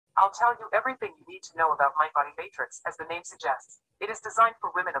I'll tell you everything you need to know about MindBody Matrix, as the name suggests. It is designed for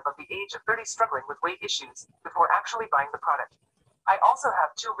women above the age of 30 struggling with weight issues before actually buying the product. I also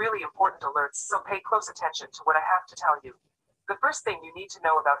have two really important alerts, so pay close attention to what I have to tell you. The first thing you need to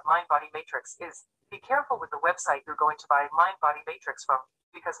know about MindBody Matrix is, be careful with the website you're going to buy MindBody Matrix from,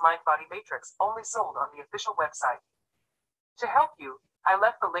 because MindBody Matrix only sold on the official website. To help you, I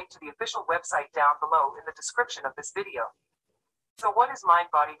left the link to the official website down below in the description of this video. So what is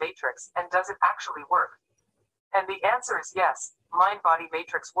MindBody Matrix, and does it actually work? And the answer is yes, MindBody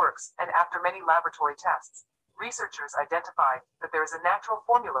Matrix works, and after many laboratory tests, researchers identified that there is a natural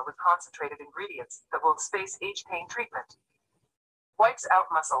formula with concentrated ingredients that will space age pain treatment. Wipes out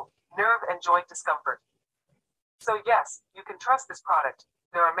muscle, nerve and joint discomfort. So yes, you can trust this product.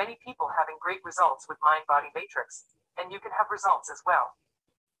 There are many people having great results with MindBody Matrix, and you can have results as well.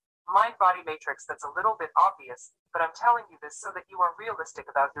 MindBody Matrix, that's a little bit obvious, but I'm telling you this so that you are realistic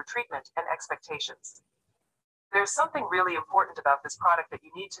about your treatment and expectations. There's something really important about this product that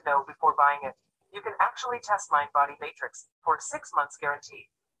you need to know before buying it. You can actually test MindBody Matrix for 6 months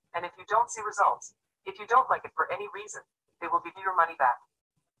guarantee. And if you don't see results, if you don't like it for any reason, they will give you your money back.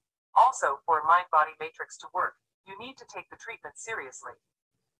 Also, for a MindBody Matrix to work, you need to take the treatment seriously.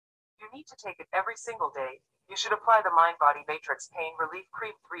 You need to take it every single day. You should apply the MindBody Matrix Pain Relief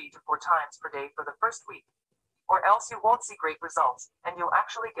Cream 3 to 4 times per day for the first week. Or else you won't see great results, and you'll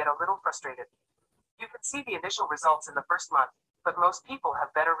actually get a little frustrated. You can see the initial results in the first month, but most people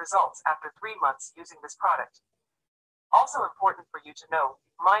have better results after 3 months using this product. Also important for you to know,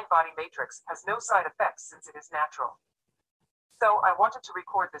 MindBody Matrix has no side effects since it is natural. So I wanted to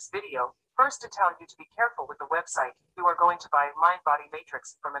record this video, first to tell you to be careful with the website you are going to buy MindBody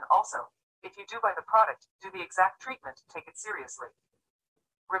Matrix from, and also, if you do buy the product, do the exact treatment, take it seriously.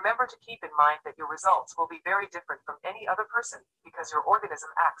 Remember to keep in mind that your results will be very different from any other person, because your organism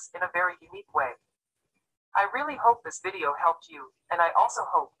acts in a very unique way. I really hope this video helped you, and I also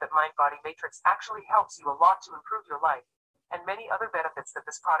hope that MindBody Matrix actually helps you a lot to improve your life, and many other benefits that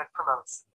this product promotes.